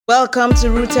Welcome to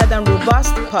Rooted and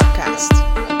Robust podcast.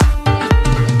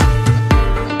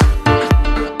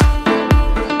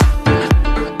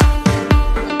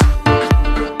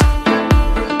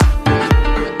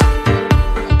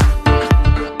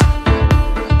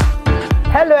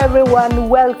 Hello, everyone.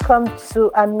 Welcome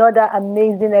to another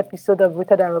amazing episode of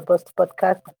Rooted and Robust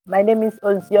podcast. My name is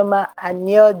Ozioma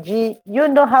Anyoji. You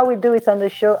know how we do it on the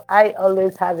show. I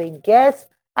always have a guest.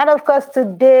 And of course,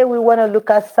 today we want to look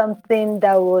at something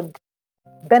that would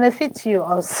benefit you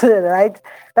also, right?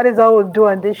 That is all we do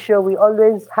on this show. We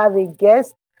always have a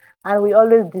guest and we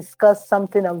always discuss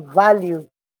something of value.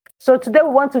 So today we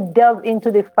want to delve into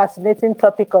the fascinating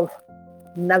topic of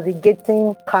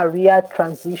navigating career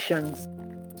transitions.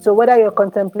 So whether you're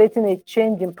contemplating a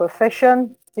change in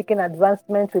profession, seeking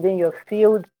advancement within your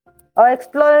field, or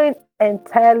exploring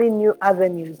entirely new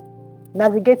avenues,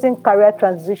 navigating career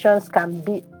transitions can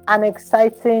be an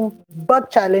exciting but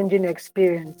challenging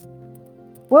experience.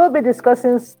 We'll be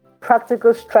discussing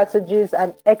practical strategies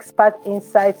and expert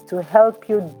insights to help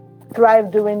you thrive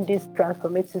during these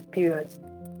transformative periods.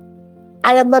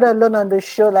 I am not alone on the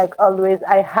show, like always.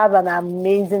 I have an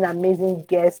amazing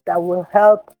guest that will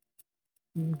help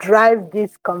drive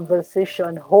this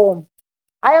conversation home.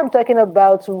 I am talking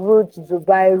about Ruth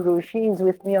Zubairu. She is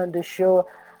with me on the show,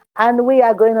 and we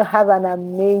are going to have an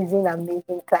amazing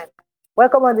time.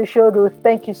 Welcome on the show, Ruth.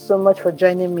 Thank you so much for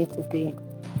joining me today.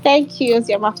 Thank you,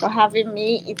 Ozioma, for having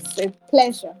me. It's a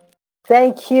pleasure.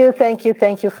 Thank you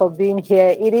for being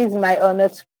here. It is my honor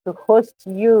to host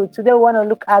you. Today, we want to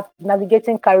look at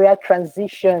navigating career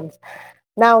transitions.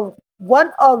 Now,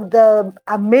 one of the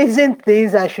amazing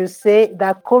things I should say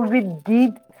that COVID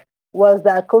did was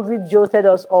that COVID jolted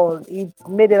us all. It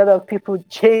made a lot of people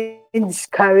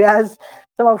change careers.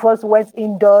 Some of us went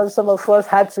indoors. Some of us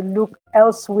had to look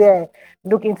elsewhere,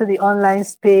 look into the online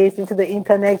space, into the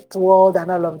internet world, and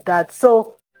all of that.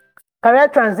 So, career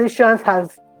transitions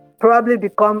has probably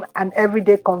become an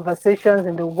everyday conversation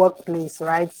in the workplace,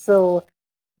 right? So,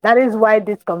 that is why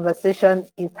this conversation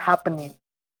is happening.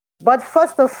 But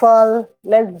first of all,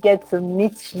 let's get to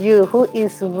meet you. Who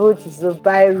is Ruth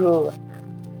Zubairu?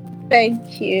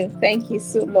 Thank you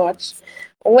so much.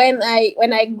 When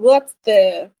I got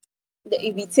the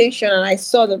invitation and I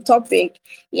saw the topic,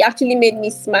 it actually made me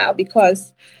smile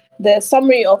because the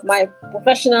summary of my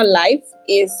professional life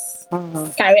is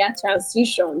career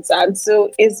transitions, and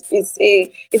so it's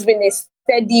been a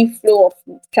steady flow of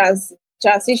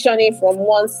transitioning from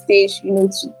one stage, to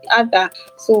the other.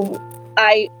 So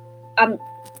I am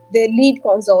the lead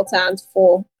consultant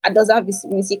for Adoza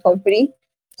Visibility Company.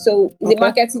 So it's a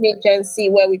marketing agency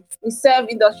where we serve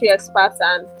industry experts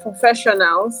and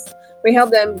professionals. We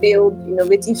help them build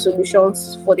innovative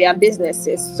solutions for their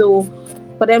businesses. So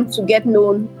for them to get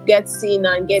known, get seen,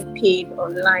 and get paid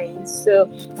online. So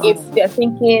if they're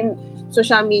thinking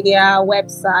social media,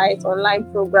 websites,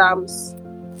 online programs,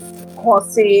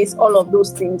 courses, all of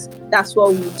those things, that's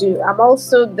what we do. I'm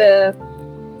also the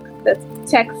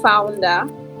tech founder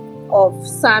of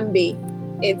Sambe.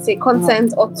 It's a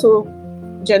content auto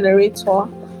generator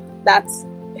that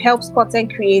helps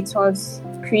content creators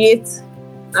create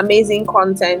amazing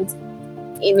content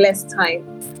in less time.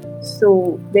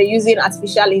 So they're using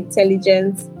artificial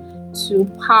intelligence to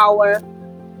power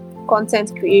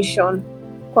content creation,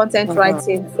 content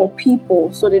writing for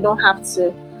people, so they don't have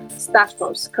to start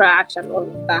from scratch and all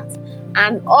of that.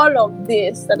 And all of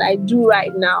this that I do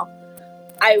right now,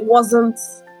 I wasn't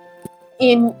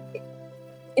in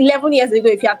 11 years ago.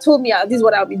 If you had told me this is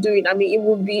what I'll be doing, I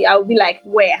would be like,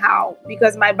 where, how?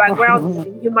 Because my background is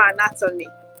in human anatomy,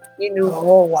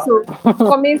 Oh, wow. So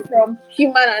coming from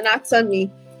human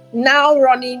anatomy, now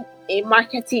running a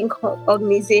marketing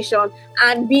organization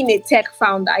and being a tech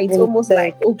founder, it's almost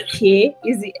like, okay,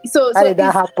 is it? So how did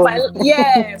that happen?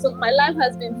 So my life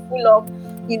has been full of,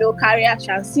 career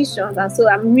transitions. And so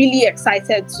I'm really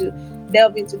excited to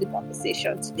delve into the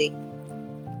conversation today.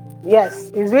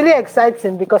 Yes, it's really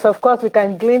exciting because, of course, we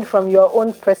can glean from your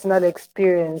own personal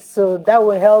experience. So that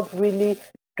will help really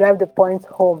drive the point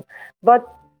home. But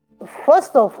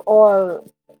first of all,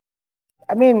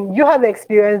 you have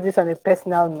experienced this on a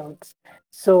personal note.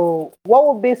 So what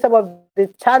would be some of the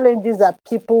challenges that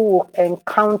people will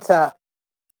encounter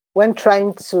when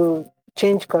trying to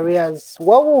change careers?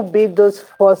 What will be those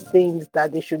first things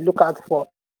that they should look out for?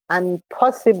 And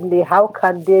possibly, how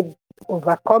can they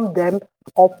overcome them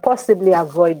or possibly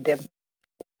avoid them?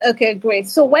 Okay, great.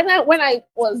 So when I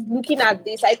was looking at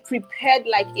this, I prepared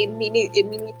like a mini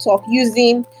talk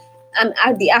using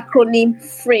the acronym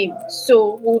FRAME.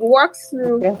 So we'll walk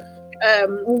through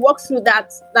that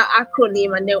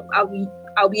acronym, and then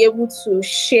I'll be able to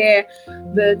share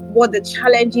what the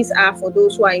challenges are for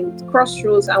those who are in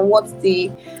crossroads and what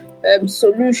the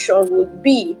solution would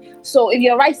be. So if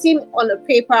you're writing on a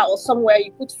paper or somewhere,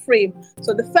 you put frame.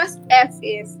 So the first F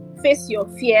is face your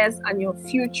fears and your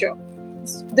future.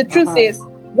 The truth is,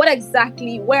 where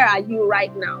are you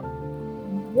right now?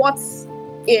 What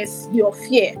is your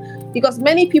fear? Because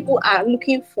many people are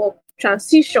looking for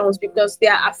transitions because they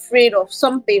are afraid of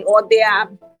something, or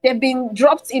they've been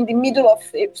dropped in the middle of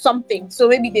something. So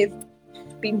maybe they've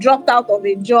been dropped out of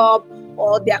a job,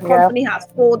 or their company has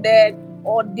folded,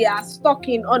 or they are stuck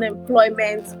in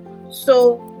unemployment.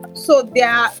 So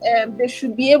they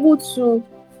should be able to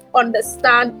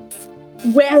understand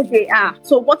where they are.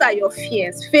 So what are your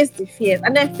fears? Face the fears,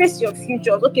 and then face your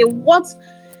futures. Okay, what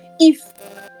if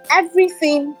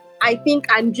everything I think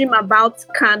and dream about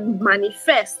can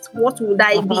manifest? What would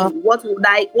I be? What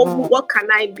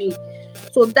can I be?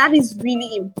 So that is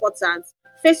really important.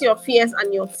 Face your fears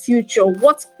and your future.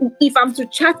 What if I'm to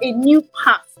chart a new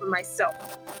path for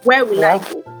myself? Where will I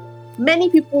go?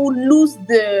 Many people lose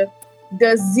the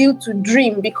zeal to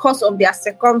dream because of their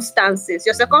circumstances.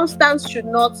 Your circumstance should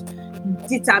not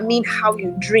determine how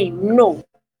you dream. No.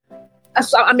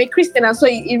 So I'm a Christian, and so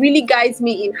it really guides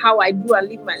me in how I do and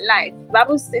live my life. The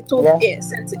Bible said to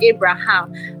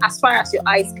Abraham, as far as your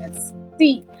eyes can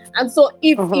see. And so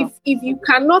if you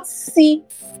cannot see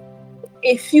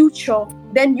a future,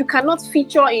 then you cannot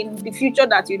feature in the future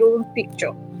that you don't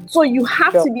picture. So you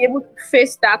have to be able to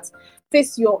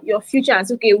face your future and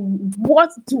say, okay,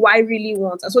 what do I really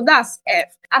want? And so that's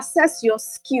F. Assess your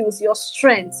skills, your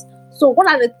strengths. So what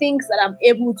are the things that I'm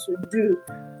able to do?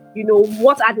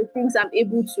 What are the things I'm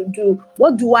able to do?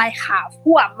 What do I have?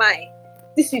 Who am I?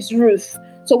 This is Ruth.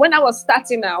 So when I was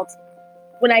starting out,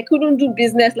 when I couldn't do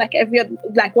business like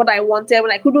what I wanted,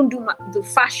 when I couldn't do the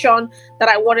fashion that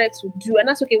I wanted to do, and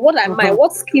that's okay. What am I?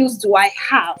 What skills do I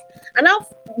have? And I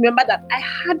remember that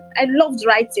I loved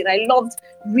writing, I loved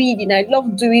reading, I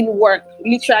loved doing work,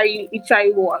 literary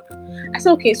work. I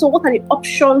said, okay, so what are the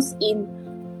options in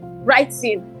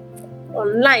writing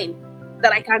online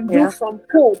that I can do from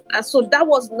home? And so that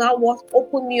was now what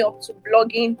opened me up to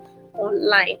blogging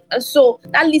online. And so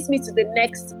that leads me to the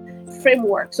next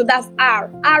framework. So that's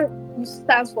R. R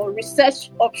stands for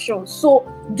research options. So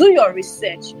do your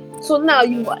research. So now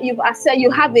you've had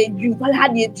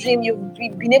a dream, you've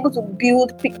been able to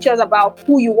build pictures about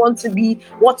who you want to be,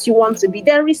 what you want to be.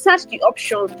 Then research the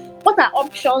options. What are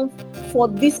options for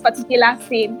this particular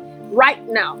thing right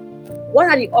now? What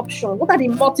are the options? What are the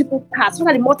multiple paths? What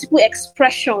are the multiple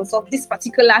expressions of this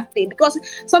particular thing? Because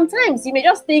sometimes you may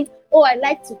just think, oh, I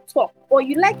like to talk. Or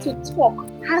you like to talk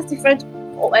has different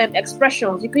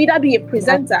expressions. You could either be a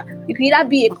presenter, you could either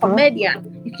be a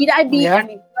comedian, you could either be an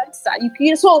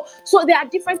influencer. So there are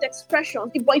different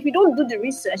expressions. But if you don't do the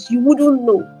research, you wouldn't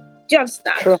know. Do you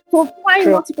understand? So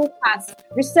find multiple paths,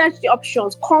 research the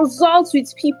options, consult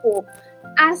with people.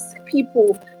 Ask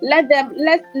people, let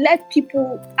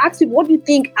people ask you, what do you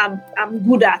think I'm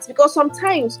good at? Because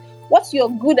sometimes what you're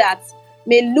good at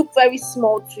may look very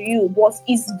small to you, but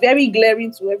it's very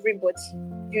glaring to everybody,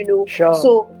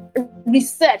 So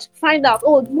research, find out,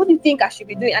 what do you think I should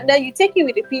be doing? And then you take it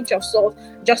with a pinch of salt,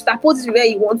 just suppose it where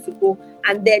you want to go,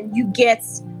 and then you get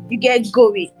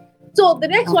going. So the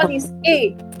next one is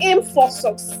A, aim for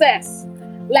success.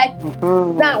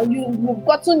 Now you've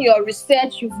gotten your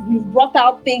research, you've brought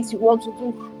out things you want to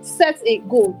do. Set a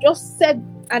goal. Just set,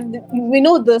 and we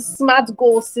know the SMART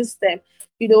goal system.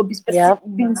 Be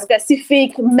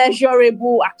specific,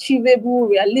 measurable, achievable,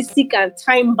 realistic, and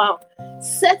time bound.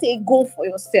 Set a goal for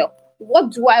yourself.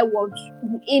 What do I want?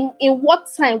 In what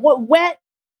time?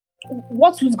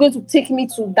 What is going to take me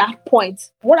to that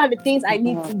point? What are the things I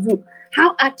need to do?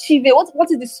 How achieve it?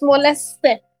 What is the smallest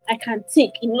step I can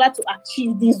take in order to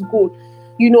achieve this goal?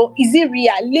 Is it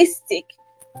realistic?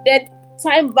 Then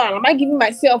time bound. Am I giving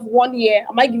myself 1 year?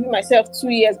 Am I giving myself 2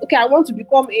 years? Okay, I want to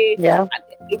become an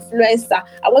influencer.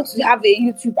 I want to have a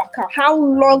YouTube account. How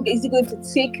long is it going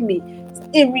to take me?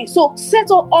 So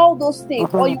settle all those things.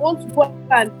 Or you want to go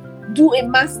and do a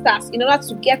master's in order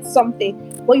to get something,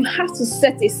 but you have to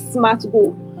set a SMART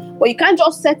goal. But you can't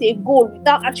just set a goal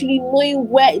without actually knowing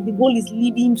where the goal is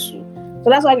leading to. So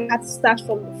that's why we had to start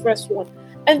from the first one.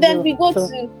 And then we go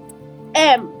to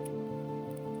M,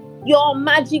 your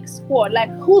magic squad.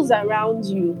 Who's around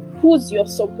you? Who's your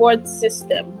support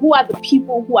system? Who are the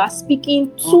people who are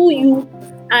speaking to you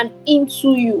and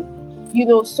into you?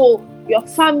 So your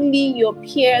family, your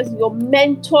peers, your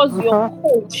mentors, your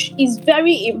coach is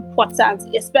very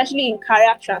important, especially in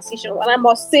career transition. And I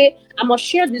must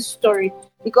share this story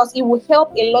because it will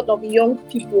help a lot of young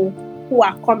people who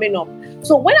are coming up.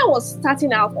 So when I was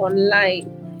starting out online,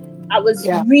 I was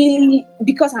really,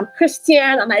 because I'm Christian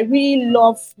and I really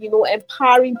love,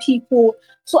 empowering people.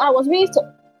 So I was really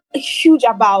huge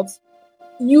about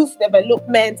youth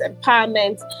development,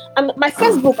 empowerment. And my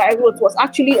first book I wrote was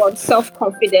actually on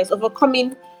self-confidence,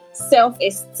 overcoming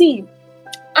self-esteem.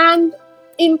 And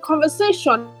in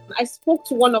conversation, I spoke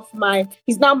to one of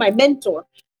he's now my mentor.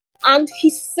 And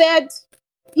he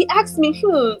asked me,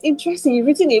 interesting, you've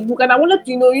written a book. And I wanted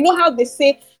to know how they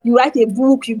say you write a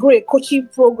book, you go a coaching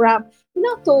program. He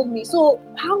now told me, so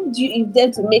how do you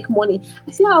intend to make money?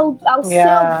 I said, I'll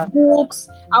sell books,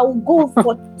 I'll go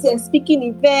for speaking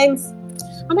events.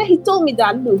 And then he told me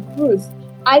that, look, Ruth,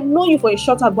 I know you for a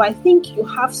short time, but I think you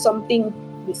have something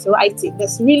with writing.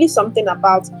 There's really something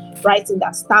about writing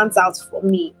that stands out for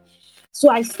me. So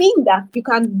I think that you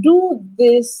can do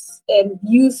this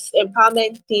youth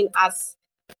empowerment thing as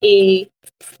a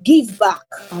give back.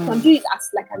 You can do it as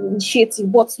like an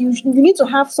initiative, but you need to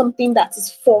have something that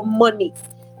is for money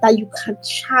that you can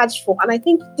charge for. And I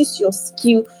think this is your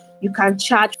skill, you can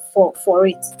charge for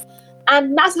it.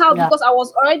 And that's how, because I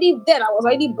was already there, I was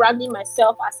already branding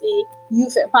myself as a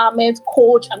youth empowerment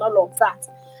coach and all of that.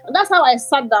 And that's how I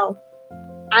sat down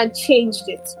and changed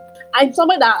it. I'm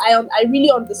somebody that I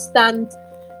really understand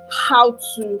how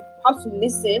to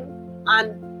listen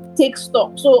and take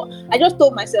stock. So I just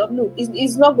told myself, no,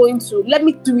 it's not going to, let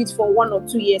me do it for 1 or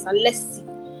 2 years and let's see.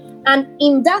 And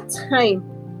in that time,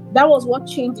 that was what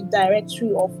changed the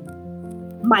directory of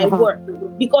my work,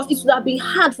 because it would have been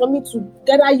hard for me to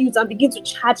gather youth and begin to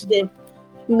charge them,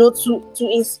 to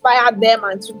inspire them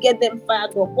and to get them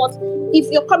fired up. But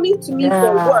if you're coming to me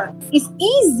for work, it's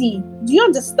easy. Do you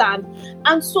understand?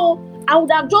 And so I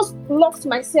would have just locked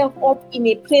myself up in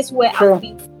a place where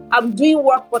I'm doing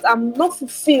work, but I'm not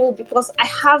fulfilled because I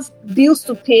have bills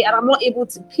to pay and I'm not able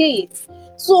to pay it.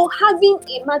 So having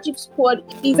a magic squad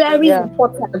is very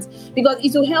important, because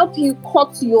it will help you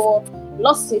cut your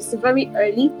losses very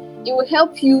early. It will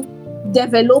help you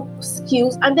develop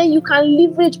skills, and then you can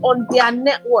leverage on their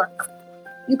network.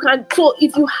 So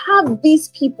if you have these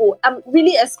people,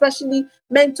 really especially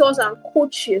mentors and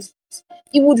coaches,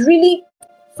 it would really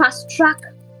fast track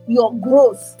your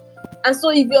growth. And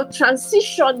so if you're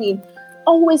transitioning,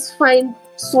 always find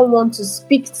someone to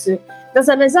speak to. There's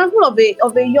an example of a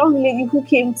young lady who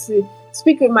came to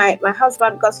speak with my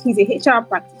husband because he's a HR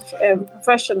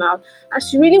professional, and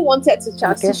she really wanted to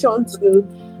transition to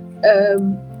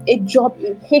a job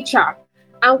in HR.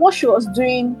 And what she was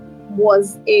doing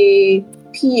was a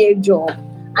PA job,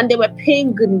 and they were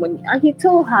paying good money. And he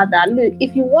told her that, look,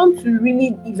 if you want to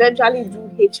really eventually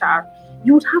do HR,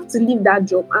 you would have to leave that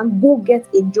job and go get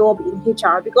a job in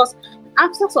HR, because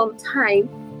after some time,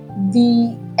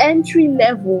 the entry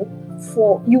level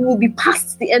you will be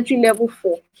past the entry level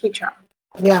for HR.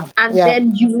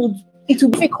 Then it will be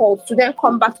difficult to then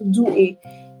come back to do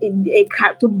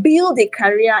to build a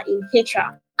career in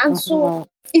HR. And so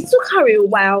it took her a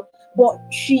while, but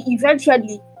she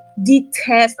eventually did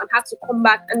test and had to come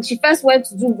back. And she first went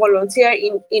to do volunteer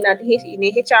in a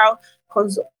HR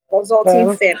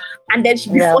consulting firm. And then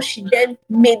before she then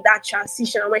made that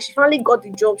transition, and when she finally got the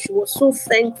job, she was so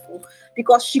thankful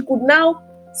because she could now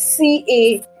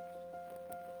see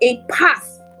a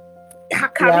path. Her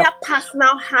career path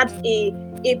now had a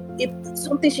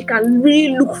something she can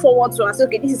really look forward to and say,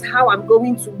 okay, this is how I'm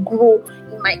going to grow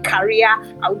in my career.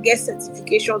 I'll get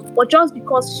certifications. But just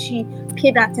because she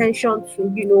paid attention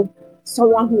to,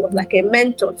 someone who was like a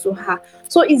mentor to her.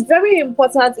 So it's very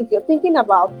important if you're thinking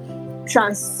about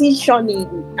transitioning.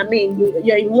 I mean,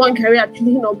 you're in one career,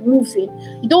 thinking of moving.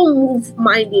 You don't move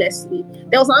mindlessly.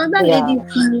 There was another lady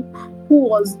who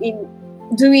was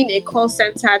doing a call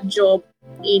center job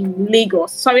in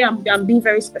Lagos. Sorry, I'm being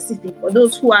very specific for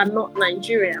those who are not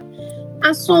Nigerian.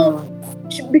 And so,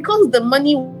 because the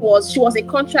money she was a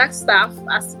contract staff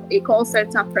as a call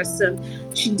center person.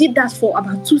 She did that for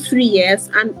about 2-3 years,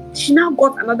 and she now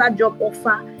got another job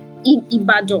offer in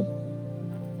Ibadan.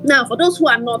 Now, for those who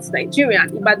are not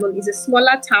Nigerian, Ibadan is a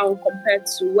smaller town compared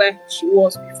to where she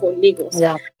was before Lagos.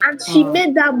 And she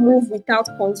made that move without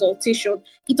consultation.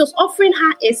 It was offering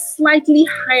her a slightly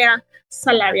higher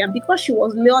salary, and because she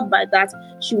was lured by that,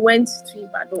 she went to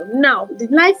Ibadan. Now, the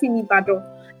life in Ibadan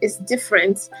is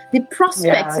different. The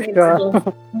prospects in Ibadan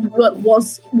were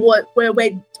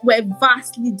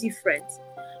vastly different.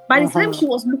 By the time she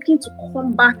was looking to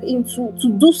come back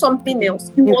to do something else,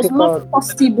 it was not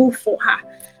possible for her.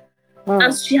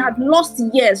 and she had lost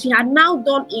years. She had now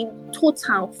done in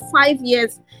total 5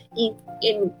 years in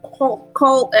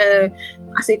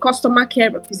as a customer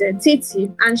care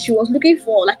representative, and she was looking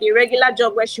for like a regular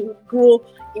job where she would grow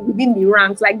within the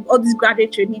ranks, like all these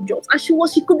graduate trainee jobs, and she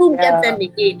couldn't get them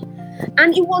again.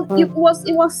 And it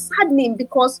was saddening,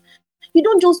 because you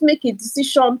don't just make a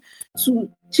decision to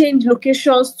change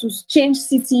locations, to change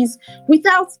cities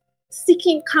without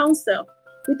seeking counsel,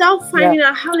 without finding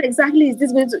out how exactly is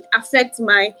this going to affect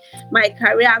my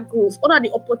career growth. What are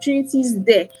the opportunities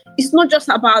there? It's not just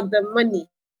about the money,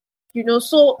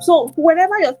 So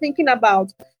whenever you're thinking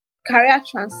about career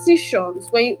transitions,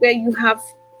 where you have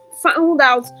found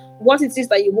out what it is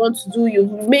that you want to do,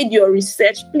 you've made your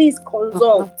research, please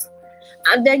consult.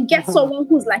 And then get someone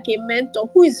who's like a mentor,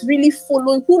 who is really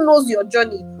following, who knows your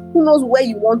journey, who knows where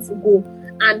you want to go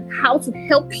and how to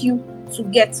help you to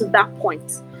get to that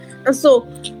point. And so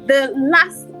the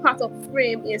last part of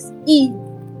frame is E.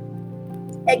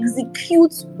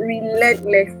 Execute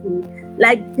relentlessly.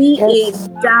 Like, be a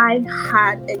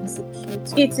die-hard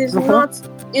execute.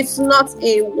 It's not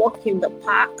a walk in the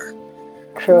park.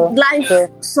 True.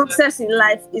 Success in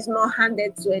life is not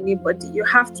handed to anybody. You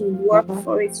have to work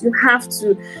for it. You have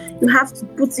to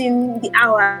put in the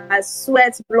hours,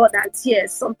 sweat, blood, and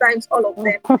tears. Sometimes all of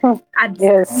them.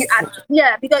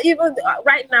 Because even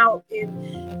right now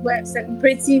we're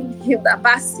celebrating Hilda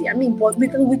Bassi. I mean, but we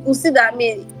could see that. I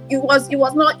mean, it was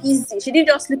not easy. She didn't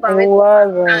just sleep and wake up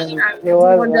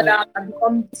and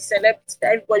become the celebrity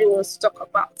that everybody wants to talk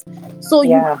about. So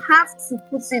you have to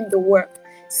put in the work.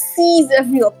 Seize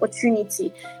every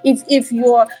opportunity. If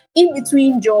you're in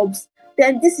between jobs,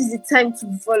 then this is the time to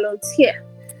volunteer.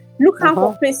 Look out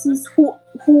for places who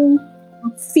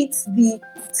fit the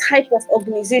type of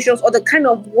organizations or the kind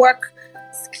of work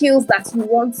skills that you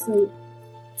want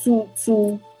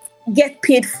to get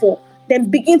paid for. Then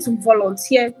begin to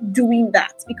volunteer doing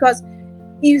that, because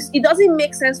it doesn't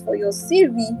make sense for your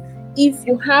CV if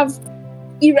you have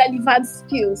irrelevant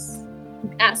skills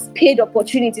as paid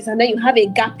opportunities, and then you have a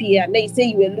gap year, and then you say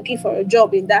you were looking for a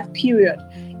job in that period.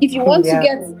 If you want to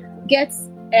get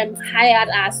hired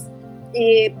as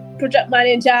a project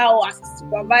manager or as a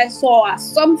supervisor or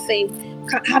as something,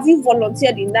 have you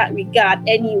volunteered in that regard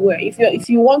anywhere? If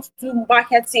you want to do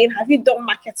marketing, have you done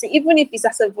marketing, even if it's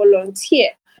as a volunteer,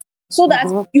 so that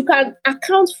you can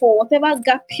account for whatever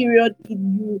gap period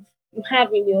you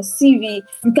have in your CV.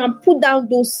 You can put down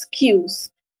those skills,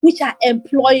 which are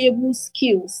employable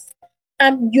skills,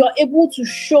 and you're able to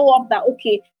show up that,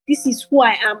 okay, this is who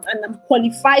I am and I'm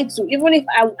qualified to, even if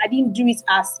I didn't do it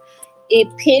as a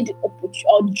paid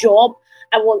or job,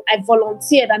 I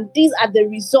volunteered, and these are the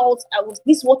results.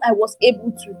 This is what I was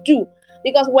able to do,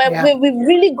 because we've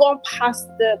really gone past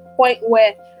the point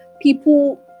where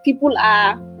people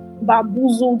are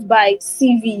bamboozled by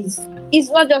CVs. It's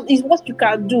not just, it's what you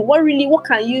can do. What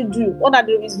can you do? What are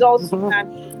the results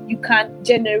you can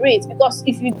generate? Because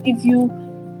if you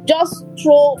just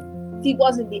throw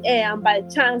figures in the air and by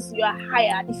chance you are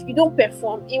hired, if you don't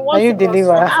perform, it wants to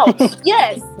deliver out.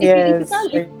 Yes. If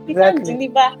you can't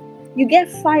deliver, you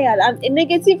get fired,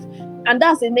 and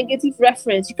that's a negative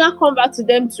reference. You can't come back to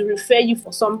them to refer you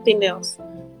for something else.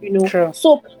 True.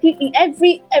 So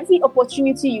every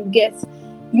opportunity you get,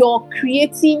 you're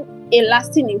creating a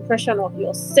lasting impression of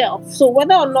yourself. So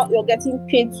whether or not you're getting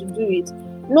paid to do it,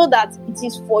 know that it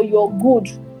is for your good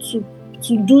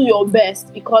to do your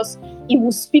best, because it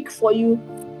will speak for you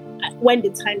when the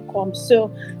time comes. So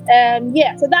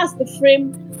so that's the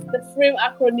frame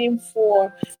acronym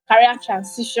for career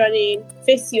transitioning.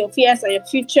 Face your fears and your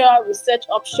future, research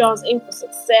options, aim for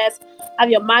success, have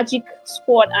your magic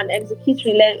squad, and execute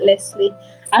relentlessly.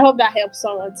 I hope that helps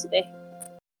someone today.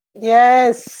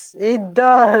 Yes, it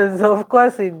does. Of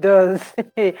course it does.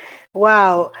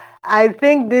 Wow. I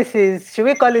think this is, should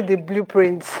we call it the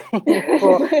blueprint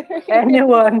for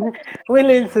anyone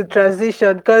willing to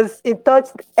transition? Because it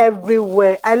touched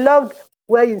everywhere. I loved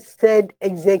where you said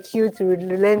execute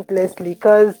relentlessly,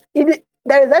 because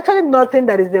there is actually nothing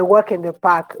that is a walk in the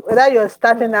park, whether you're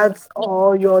starting out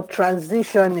or you're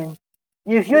transitioning.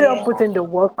 If you don't put in the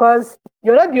work, because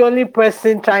you're not the only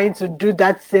person trying to do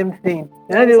that same thing.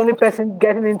 You're not the only person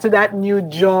getting into that new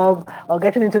job or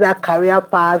getting into that career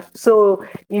path. So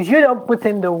if you don't put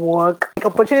in the work,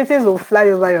 opportunities will fly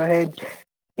over your head.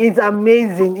 It's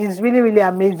amazing. It's really, really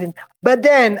amazing. But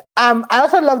then I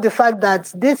also love the fact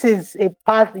that this is a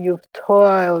path you've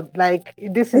toiled. Like,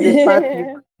 this is a path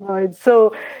you've toiled.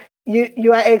 So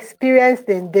you are experienced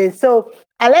in this. So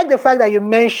I like the fact that you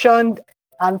mentioned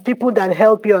and people that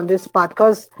help you on this path,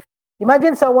 because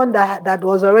imagine someone that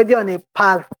was already on a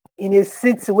path in a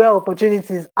city where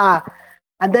opportunities are,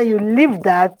 and then you leave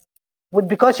that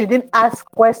because you didn't ask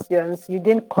questions, you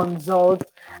didn't consult,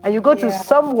 and you go to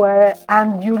somewhere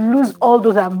and you lose all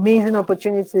those amazing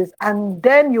opportunities, and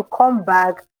then you come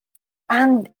back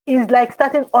and it's like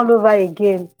starting all over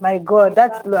again. My God,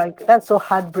 that's so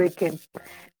heartbreaking.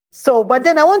 So, but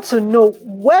then I want to know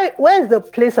where's the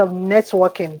place of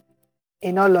networking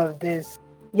in all of this?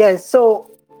 Yes, so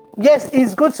yes,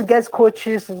 it's good to get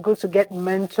coaches, it's good to get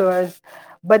mentors,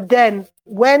 but then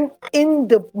when in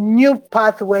the new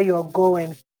path where you're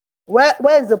going,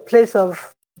 where's the place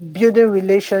of building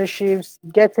relationships,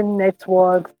 getting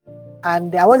networks?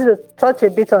 And I wanted to touch a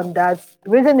bit on that. The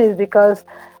reason is because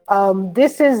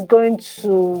this is going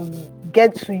to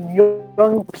get to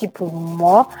young people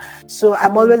more. So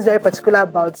I'm always very particular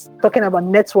about talking about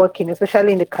networking,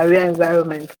 especially in the career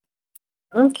environment.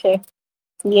 Okay.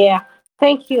 Yeah.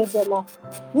 Thank you, Zema.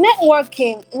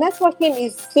 Networking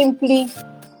is simply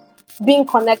being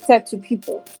connected to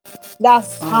people.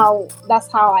 That's how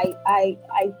I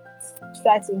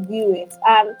try to view it.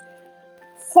 And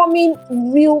forming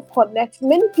real connection.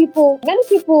 Many people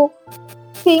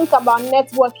think about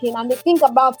networking and they think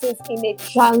about it in a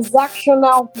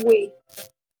transactional way.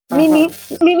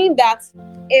 Meaning that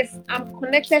if I'm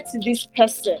connected to this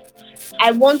person,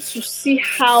 I want to see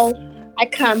how I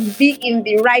can be in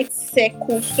the right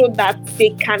circle so that they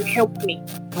can help me.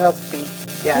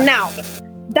 Yeah. Now,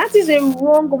 that is a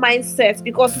wrong mindset,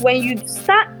 because when you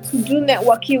start to do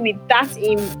networking with that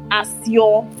as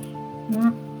your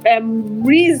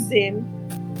reason,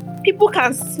 people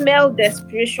can smell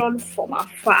desperation from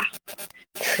afar.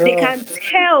 True. They can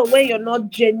tell when you're not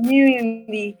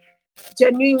genuinely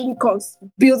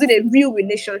building a real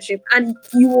relationship, and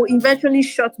you will eventually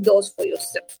shut doors for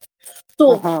yourself.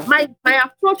 So my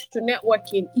approach to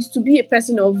networking is to be a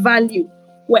person of value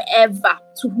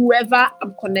to whoever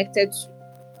I'm connected to.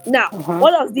 Now,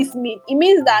 what does this mean? It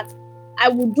means that I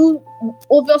will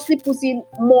obviously put in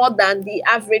more than the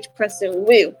average person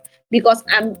will, because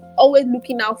I'm always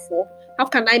looking out for how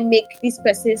can I make this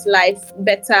person's life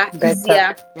better.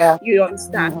 Easier. Yeah. You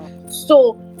understand?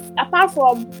 So apart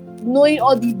from knowing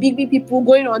all the big people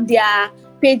going on their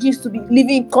pages to be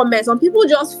leaving comments, some people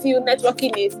just feel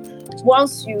networking is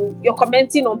once you're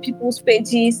commenting on people's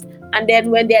pages, and then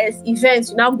when there's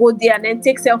events, you now go there and then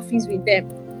take selfies with them,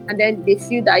 and then they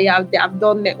feel that they have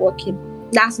done networking.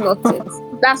 That's not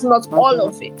it. That's not all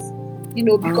of it.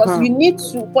 Because you need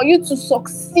to, for you to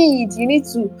succeed, you need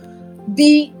to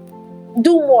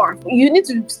do more. You need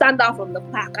to stand out from the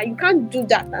pack, and you can't do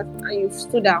that and you've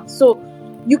stood out. So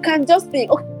you can just think,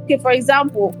 okay, for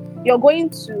example, you're going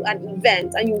to an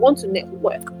event and you want to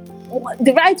network.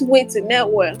 The right way to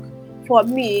network for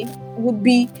me would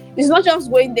be, it's not just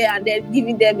going there and then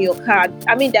giving them your card.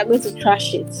 I mean, they're going to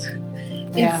trash it.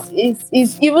 Yeah.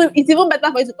 It's even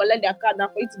better for you to collect their card than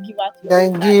for you to give out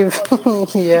your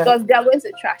card. Yeah. Because they're going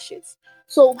to trash it.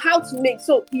 So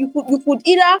you could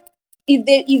either,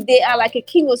 if they are like a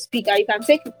keynote speaker, you can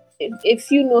take a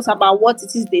few notes about what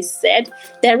it is they said,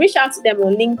 then reach out to them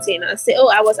on LinkedIn and say,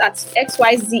 I was at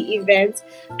XYZ event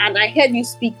and I heard you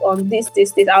speak on this.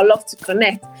 I'd love to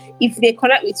connect. If they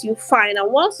connect with you, fine.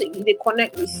 And once they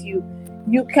connect with you,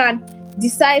 you can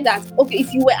decide that, okay,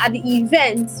 if you were at the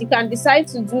event, you can decide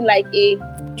to do like a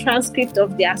transcript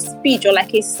of their speech or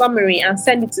like a summary and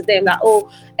send it to them that,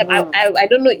 I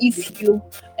don't know if you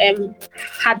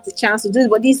had the chance to do it,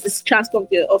 but this is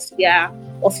transcript of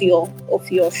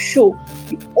your show.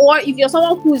 Or if you're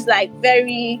someone who's like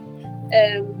very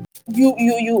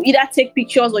you either take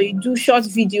pictures or you do short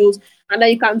videos, and then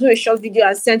you can do a short video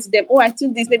and send to them, I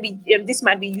think this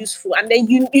might be useful, and then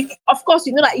you of course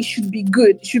you know that it should be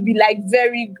good, it should be like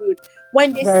very good.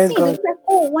 When they see it, they're like,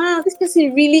 oh wow, this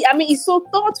person really, I mean, it's so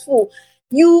thoughtful.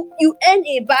 You earn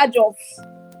a badge of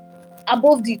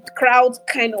above the crowd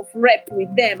kind of rep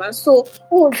with them, and so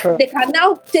they can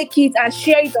now take it and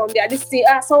share it on their list. Say,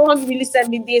 someone really sent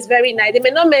me this, very nice. They may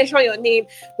not mention your name,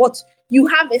 but you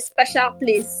have a special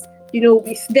place,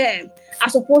 with them,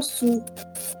 as opposed to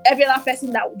every other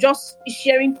person that just is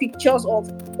sharing pictures of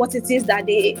what it is that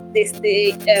they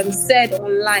said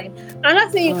online. Another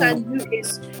thing you can do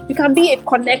is you can be a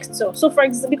connector. So for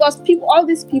example, because all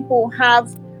these people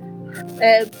have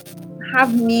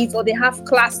needs or they have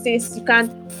classes, you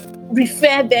can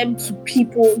refer them to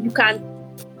people. You can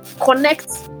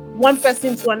connect one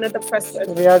person to another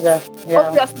person. The other,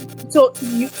 yeah.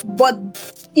 But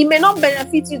it may not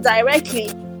benefit you directly,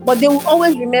 but they will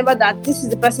always remember that this is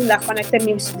the person that connected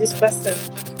me to this person.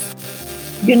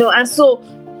 And so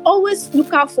always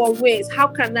look out for ways. How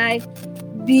can I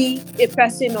be a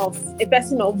person of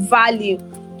value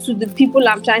to the people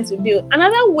I'm trying to build?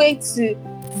 Another way to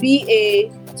be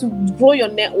to grow your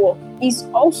network is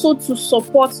also to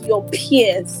support your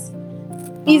peers.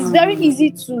 It's very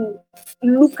easy to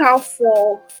look out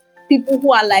for people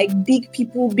who are like big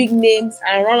people, big names,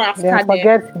 and run after them.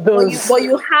 Forget those. But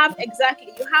you have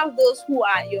those who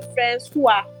are your friends, who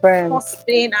are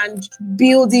hustling and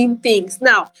building things.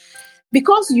 Now,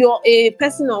 because you're a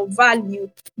person of value,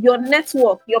 your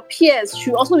network, your peers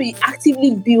should also be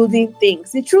actively building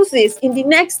things. The truth is, in the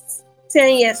next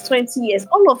 10 years, 20 years,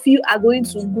 all of you are going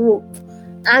to grow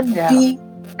and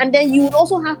and then you would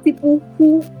also have people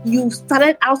who you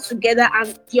started out together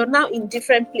and you're now in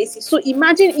different places. So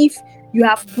imagine if you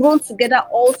have grown together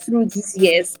all through these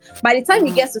years. By the time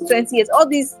you get to 20 years, all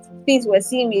these things we're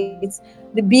seeing with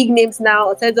the big names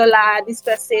now, Tedola, this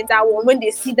person, that one, when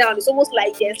they sit down, it's almost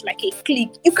like there's like a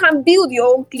clique. You can build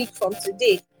your own clique from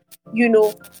today, you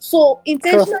know. So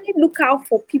intentionally look out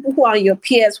for people who are your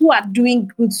peers, who are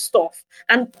doing good stuff,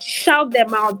 and shout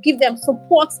them out, give them,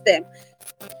 support them.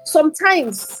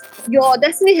 Sometimes your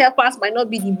destiny helpers might not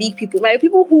be the big people, but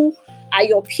people who are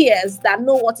your peers that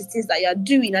know what it is that you're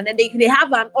doing, and then they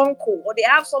have an uncle or they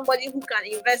have somebody who can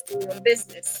invest in your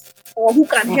business or who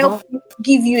can help you,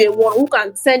 give you a word, who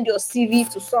can send your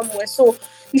CV to somewhere. So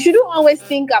you shouldn't always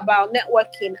think about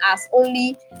networking as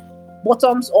only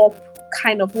bottoms up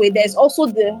kind of way. There's also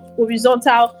the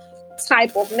horizontal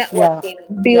type of networking,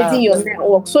 building your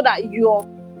network so that you're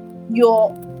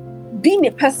being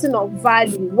a person of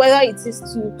value, whether it is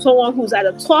to someone who's at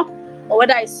the top or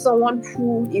whether it's someone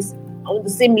who is on the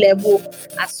same level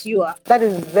as you are. That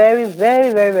is very,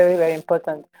 very, very, very, very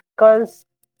important, because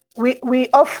we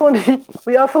often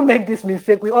we often make this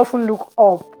mistake. We often look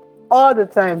up all the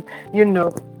time, you know,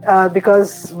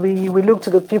 because we look to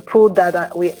the people that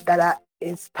are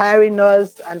inspiring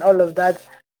us and all of that,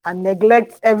 and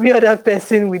neglect every other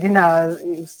person within our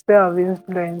sphere of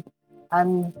influence.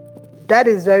 And that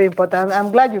is very important.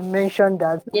 I'm glad you mentioned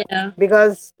that. Yeah.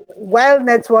 Because while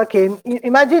networking,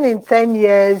 imagine in 10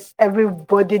 years,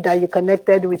 everybody that you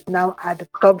connected with now are the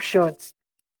top shots.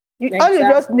 All you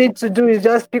just need to do is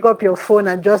just pick up your phone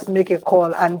and just make a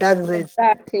call, and that's it.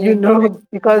 Exactly. You know,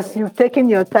 because you've taken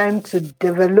your time to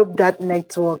develop that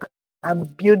network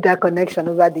and build that connection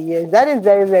over the years. That is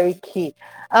very, very key.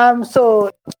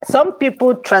 So some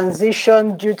people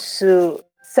transition due to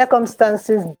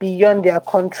circumstances beyond their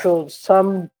control,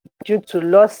 some due to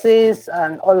losses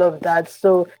and all of that.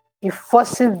 So it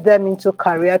forces them into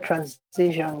career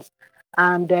transitions.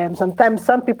 And sometimes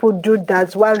some people do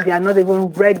that while they are not even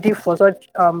ready for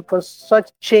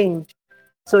such change.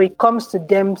 So it comes to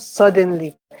them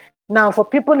suddenly. Now, for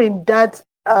people in that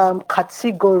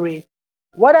category,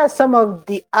 what are some of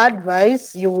the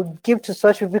advice you would give to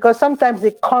such people? Because sometimes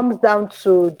it comes down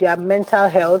to their mental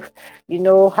health, you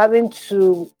know, having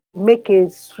to make a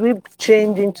swift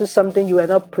change into something you were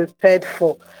not prepared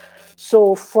for.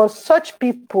 So for such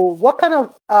people, what kind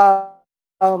of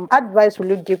advice will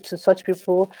you give to such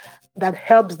people that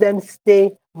helps them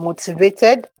stay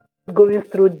motivated going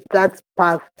through that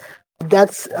path,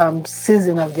 that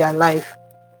season of their life?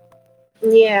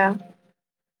 Yeah.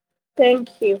 Thank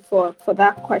you for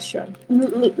that question.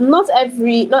 Not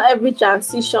every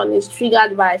transition is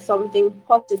triggered by something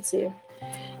positive.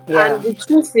 Yeah. And the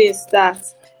truth is that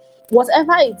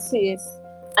whatever it is,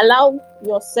 allow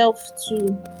yourself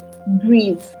to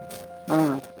breathe.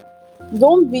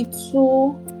 Don't be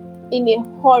too in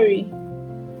a hurry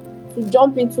to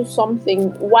jump into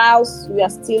something whilst we are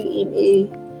still in a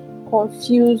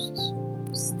confused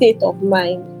state of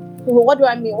mind. What do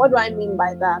I mean? What do I mean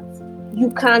by that? You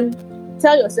can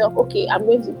tell yourself, okay, I'm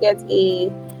going to get a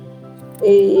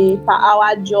per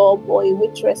hour job or a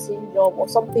waitressing job or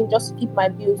something just to keep my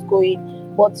bills going,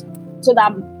 but so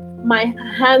that my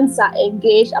hands are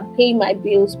engaged, I'm paying my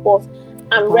bills, but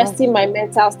I'm resting my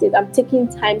mental state, I'm taking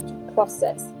time to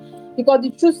process. Because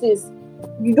the truth is,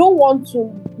 you don't want to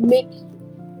make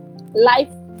life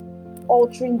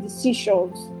altering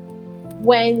decisions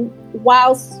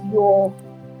whilst you're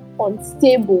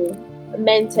unstable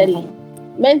mentally.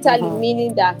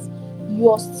 Meaning that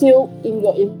you're still in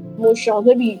your emotions.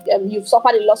 Maybe you've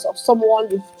suffered a loss of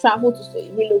someone, you've traveled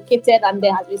to relocated, and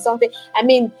there has been something. I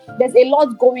mean, there's a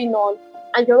lot going on,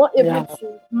 and you're not able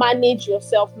to manage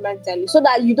yourself mentally, so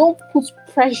that you don't put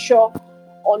pressure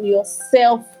on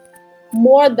yourself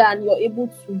more than you're able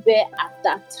to bear at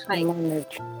that time.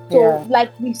 So,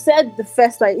 like we said the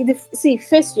first time,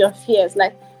 face your fears.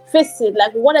 Like, face it.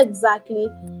 Like, what exactly?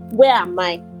 Where am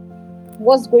I?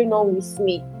 What's going on with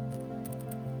me?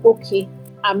 Okay,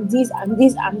 I'm this.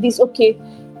 Okay,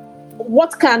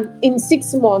 what can in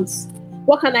 6 months?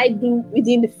 What can I do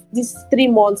within these 3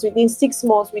 months? Within 6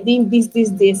 months? Within these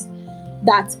days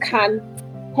that can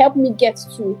help me get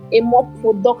to a more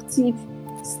productive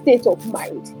state of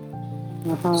mind.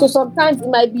 So sometimes it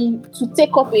might be to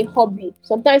take up a hobby.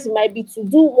 Sometimes it might be to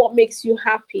do what makes you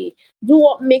happy, do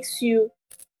what makes you.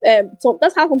 So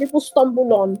that's how some people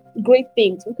stumble on great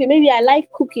things. Okay, maybe I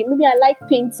like cooking, maybe I like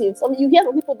painting. So you hear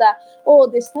from people that, oh,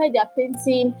 they started their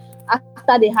painting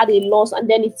after they had a loss, and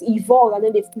then it's evolved, and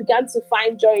then they began to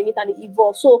find joy in it, and it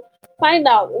evolved. So find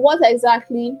out what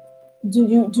exactly do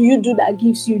you do that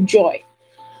gives you joy.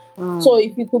 So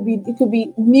if it could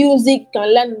be music, you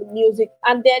can learn music,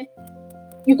 and then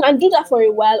you can do that for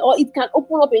a while, or it can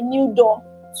open up a new door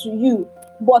to you.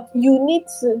 But you need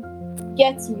to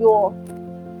get your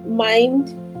mind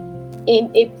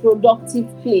in a productive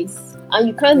place, and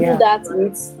you can't do that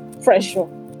with pressure,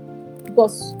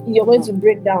 because you're going to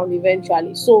break down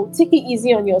eventually. So take it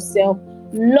easy on yourself,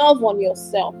 love on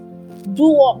yourself, do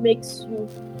what makes you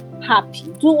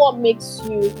happy, do what makes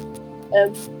you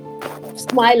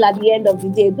smile at the end of the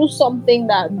day, do something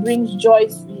that brings joy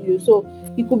to you. So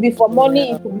it could be for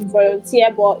money, it could be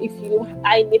volunteer, but if you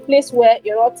are in a place where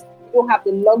you don't have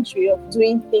the luxury of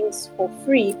doing things for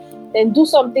free, then do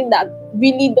something that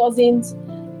really doesn't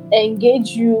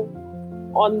engage you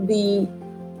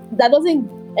that doesn't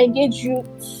engage you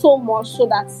so much, so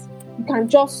that you can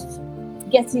just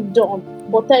get it done.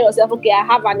 But tell yourself, okay, I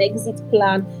have an exit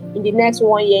plan in the next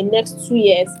 1 year, next 2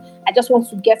 years. I just want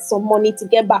to get some money to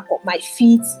get back on my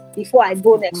feet before I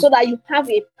go next, so that you have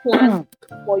a plan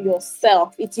for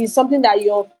yourself. It is something that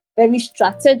you're very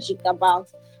strategic about,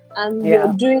 and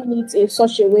you're doing it in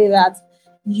such a way that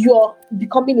you're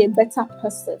becoming a better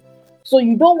person. So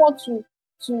you don't want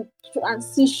to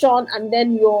transition, and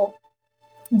then you're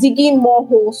digging more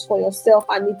holes for yourself,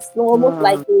 and it's almost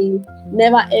like a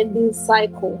never-ending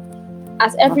cycle.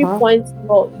 At every point,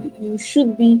 you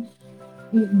should be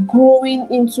growing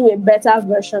into a better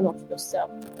version of yourself.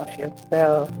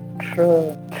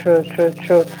 True.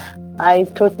 I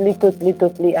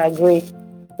totally agree.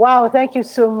 Wow, thank you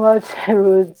so much,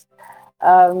 Ruth.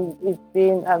 It's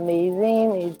been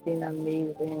amazing.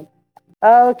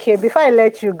 Okay, before I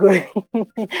let you go,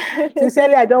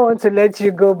 sincerely, I don't want to let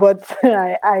you go, but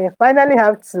I finally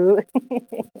have to.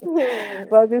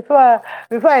 But before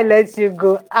I let you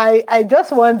go, I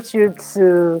just want you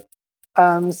to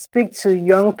speak to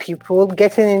young people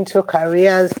getting into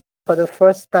careers for the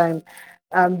first time.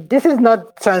 This is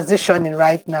not transitioning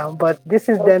right now, but this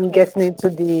is them getting into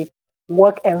the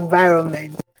work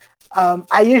environment.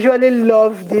 I usually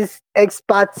love this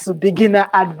expert to beginner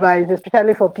advice,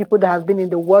 especially for people that have been in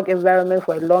the work environment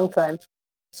for a long time.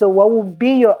 So what would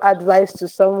be your advice to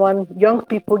young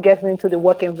people getting into the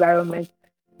work environment?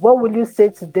 What would you say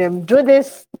to them? Do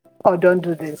this or don't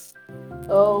do this?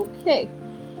 Okay.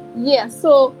 Yeah,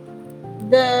 so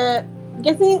the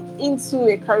getting into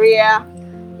a career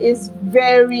is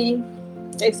very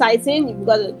exciting. You've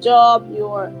got a job,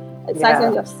 you're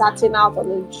excited, you're starting out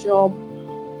on a job.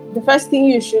 The first thing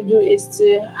you should do is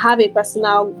to have a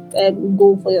personal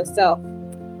goal for yourself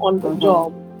on the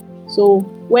job. So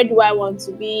where do I want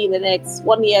to be in the next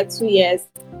 1 year, 2 years?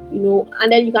 And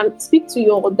then you can speak to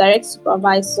your direct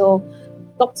supervisor,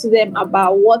 talk to them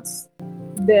about what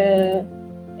the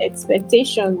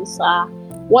expectations are,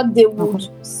 what they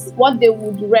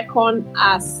would reckon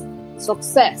as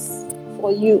success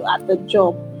for you at the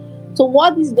job. So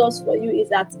what this does for you is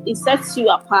that it sets you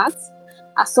apart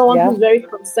as someone who's very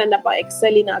concerned about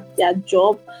excelling at their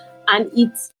job, and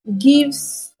it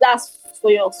gives that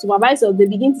for your supervisor. They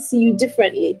begin to see you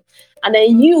differently, and then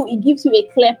it gives you a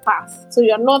clear path, so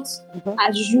you're not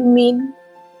assuming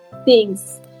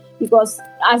things, because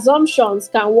assumptions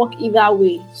can work either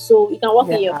way. So it can work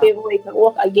in your favor, it can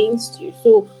work against you.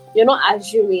 So you're not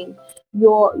assuming,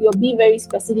 you're being very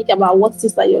specific about what it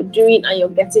is that you're doing, and you're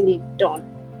getting it done.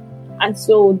 And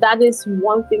so that is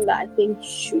one thing that I think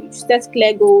should set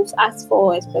clear goals, ask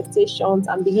for expectations,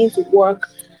 and begin to work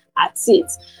at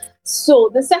it.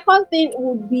 So the second thing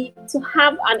would be to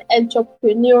have an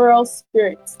entrepreneurial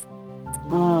spirit.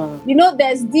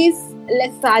 There's this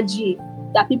lethargy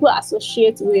that people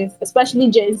associate with,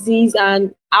 especially Gen Zs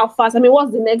and Alphas. I mean,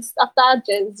 what's the next after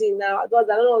Gen Z now? I don't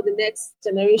know what the next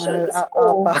generation is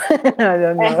called. I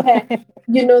don't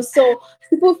know. So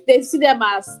people, they see them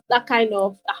as that kind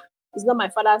of, it's not my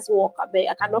father's work,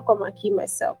 I cannot come and kill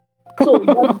myself. So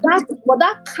but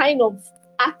that kind of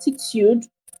attitude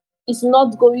is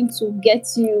not going to get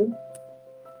you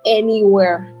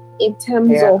anywhere in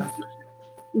terms of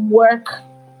work,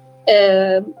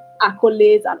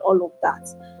 accolades, and all of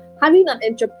that. Having an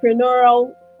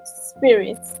entrepreneurial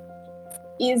spirit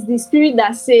is the spirit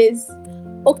that says,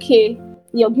 okay,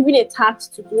 you're given a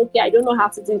task to do. Okay, I don't know how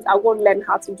to do it. I won't learn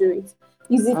how to do it.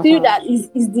 Is the spirit that is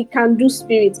the can do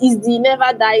spirit, is the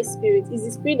never die spirit, is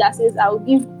the spirit that says I'll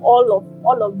give all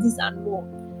of this and more.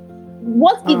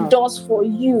 What it does for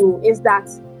you is that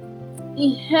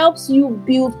it helps you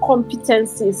build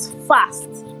competencies fast.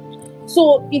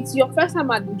 So it's your first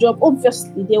time at the job.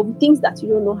 Obviously, there will be things that you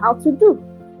don't know how to do.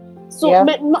 So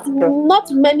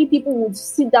not many people would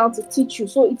sit down to teach you.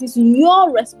 So it is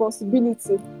your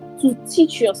responsibility to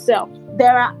teach yourself.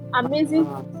 There are amazing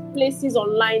places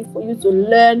online for you to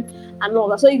learn and all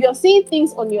that. So if you're seeing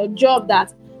things on your job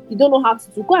that you don't know how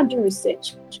to do, go and do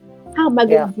research. How am I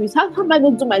going to do it? How am I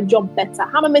going to do my job better?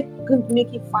 How am I going to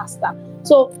make it faster?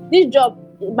 So this job,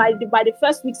 by the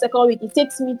first week, second week, it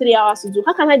takes me 3 hours to do.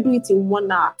 How can I do it in 1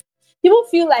 hour? People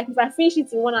feel like if I finish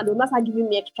it in 1 hour, they'll not start giving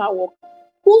me extra work.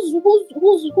 Who's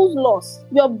lost?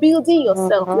 You're building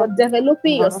yourself. You're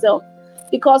developing yourself,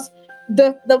 because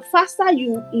the faster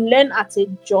you learn at a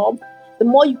job, the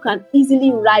more you can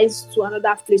easily rise to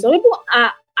another place. So people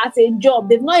are at a job,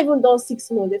 they've not even done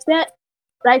 6 months. They're still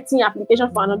writing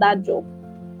application for another job.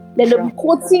 Then they'll be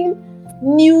quoting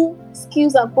new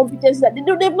skills and competencies that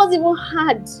they've not even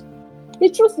had. The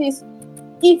truth is,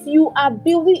 if you are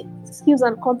building skills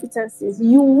and competencies,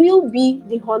 you will be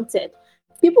the hunted.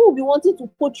 People will be wanting to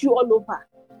put you all over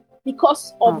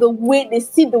because of the way they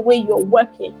see the way you're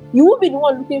working. You will be the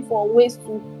one looking for ways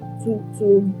to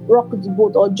rock the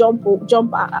boat or jump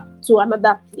to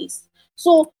another place.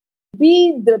 So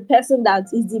be the person that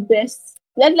is the best.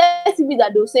 Let's be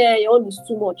that they'll say your own is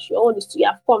too much, your own is too, you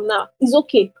have come now. It's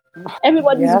okay.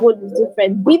 Everybody's goal is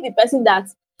different. Be the person that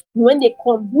when they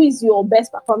come, who is your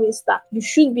best performing staff? You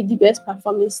should be the best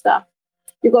performing staff.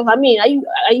 Because are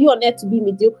you on earth to be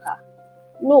mediocre?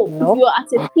 No. If you're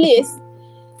at a place,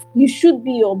 you should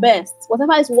be your best.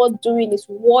 Whatever is worth doing is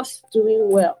worth doing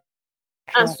well.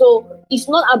 And so it's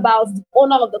not about the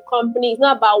owner of the company. It's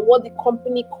not about what the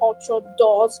company culture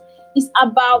does. It's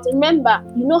about, remember,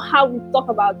 you know how we talk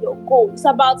about your goal. It's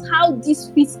about how this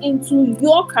fits into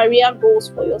your career goals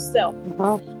for yourself.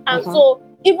 And so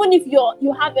even if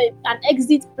you have an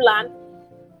exit plan,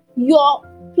 your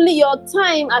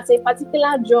time at a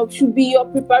particular job should be your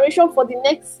preparation for the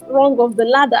next rung of the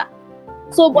ladder.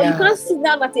 So, but you can't sit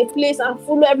down at a place and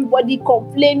follow everybody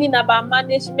complaining about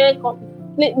management. No.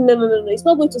 It's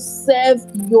not going to serve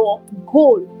your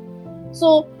goal.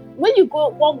 So when you go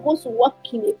to work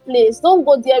in a place, don't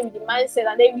go there with the mindset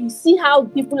and then you see how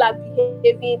people are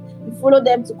behaving, you follow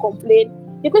them to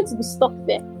complain. You're going to be stuck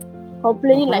there,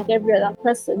 complaining like every other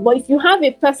person. But if you have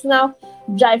a personal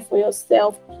drive for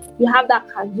yourself, you have that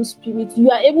can-do spirit,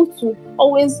 you are able to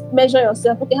always measure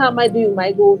yourself. Okay, how am I doing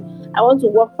my goal? I want to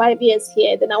work 5 years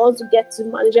here, then I want to get to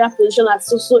managerial position at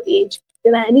so age,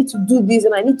 then I need to do this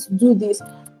and I need to do this.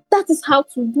 That is how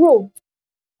to grow.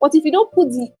 But if you don't put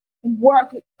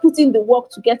in the work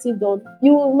to get it done,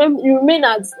 you remain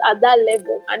at that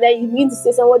level, and then you need to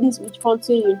say somebody's witch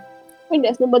hunting you when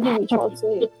there's nobody witch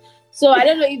hunting you. So I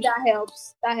don't know if that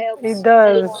helps. That helps. It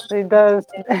does. It does.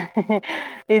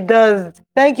 It does.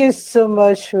 Thank you so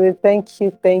much, Ruth. Thank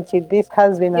you. This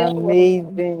has been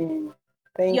amazing.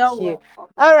 Thank you. Welcome.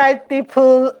 All right,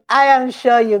 people. I am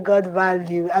sure you got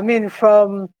value. I mean,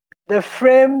 from the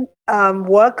frame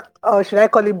work, or should I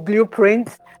call it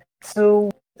blueprint,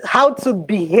 to how to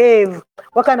behave,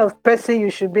 what kind of person you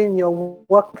should be in your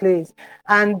workplace,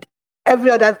 and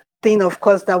every other thing, of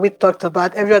course, that we talked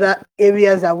about, every other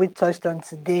areas that we touched on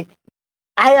today.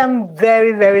 I am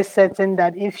very, very certain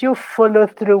that if you follow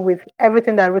through with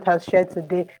everything that Ruth has shared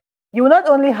today, you will not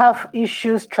only have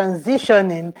issues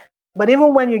transitioning, but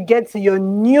even when you get to your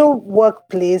new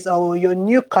workplace or your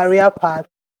new career path,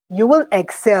 you will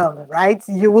excel, right?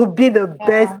 You will be the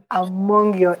best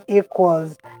among your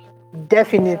equals.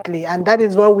 Definitely. And that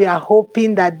is what we are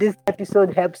hoping that this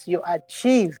episode helps you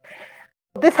achieve.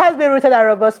 This has been Rooted and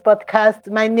Robust Podcast.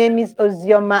 My name is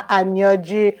Ozioma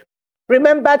Anyoji.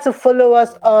 Remember to follow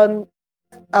us on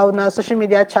our social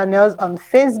media channels, on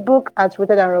Facebook at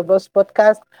Rooted and Robust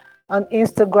Podcast, on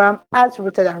Instagram at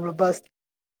Rooted and Robust.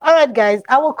 All right, guys,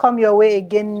 I will come your way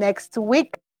again next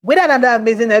week with another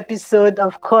amazing episode,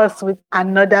 of course, with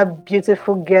another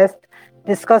beautiful guest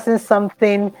discussing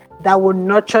something that will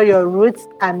nurture your roots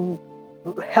and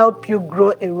help you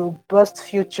grow a robust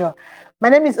future. My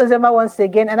name is Ozioma once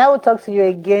again, and I will talk to you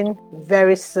again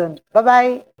very soon.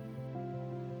 Bye-bye.